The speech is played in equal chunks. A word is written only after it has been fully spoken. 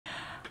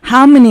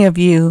How many of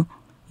you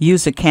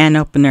use a can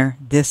opener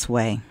this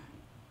way?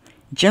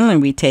 Generally,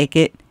 we take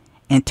it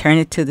and turn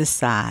it to the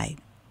side.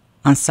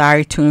 I'm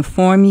sorry to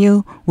inform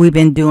you, we've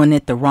been doing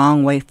it the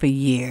wrong way for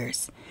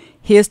years.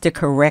 Here's the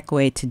correct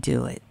way to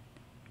do it.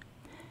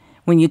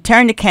 When you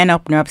turn the can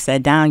opener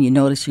upside down, you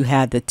notice you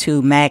have the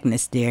two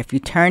magnets there. If you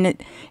turn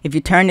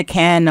the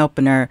can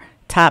opener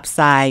top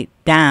side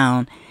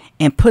down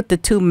and put the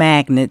two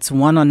magnets,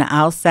 one on the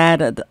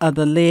outside of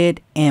the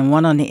lid and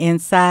one on the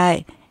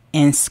inside,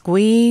 and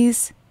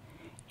squeeze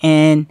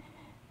and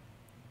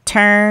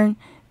turn,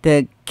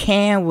 the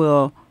can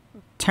will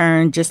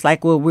turn just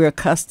like what we're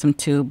accustomed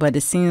to, but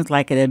it seems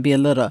like it'll be a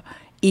little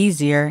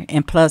easier.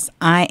 And plus,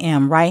 I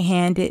am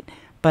right-handed,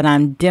 but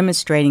I'm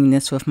demonstrating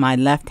this with my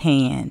left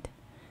hand.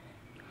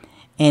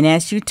 And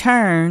as you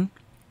turn,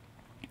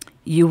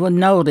 you will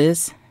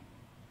notice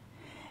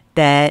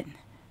that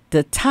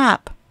the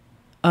top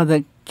of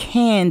the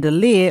can, the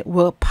lid,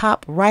 will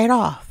pop right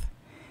off.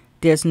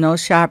 There's no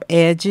sharp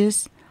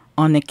edges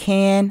on the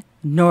can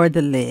nor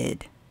the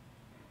lid.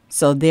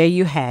 So there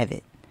you have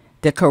it,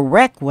 the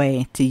correct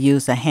way to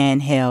use a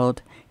handheld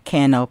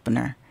can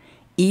opener.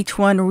 Each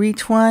one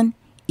reach one,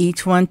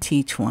 each one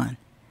teach one.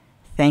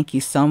 Thank you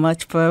so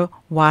much for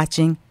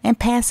watching, and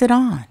pass it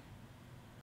on.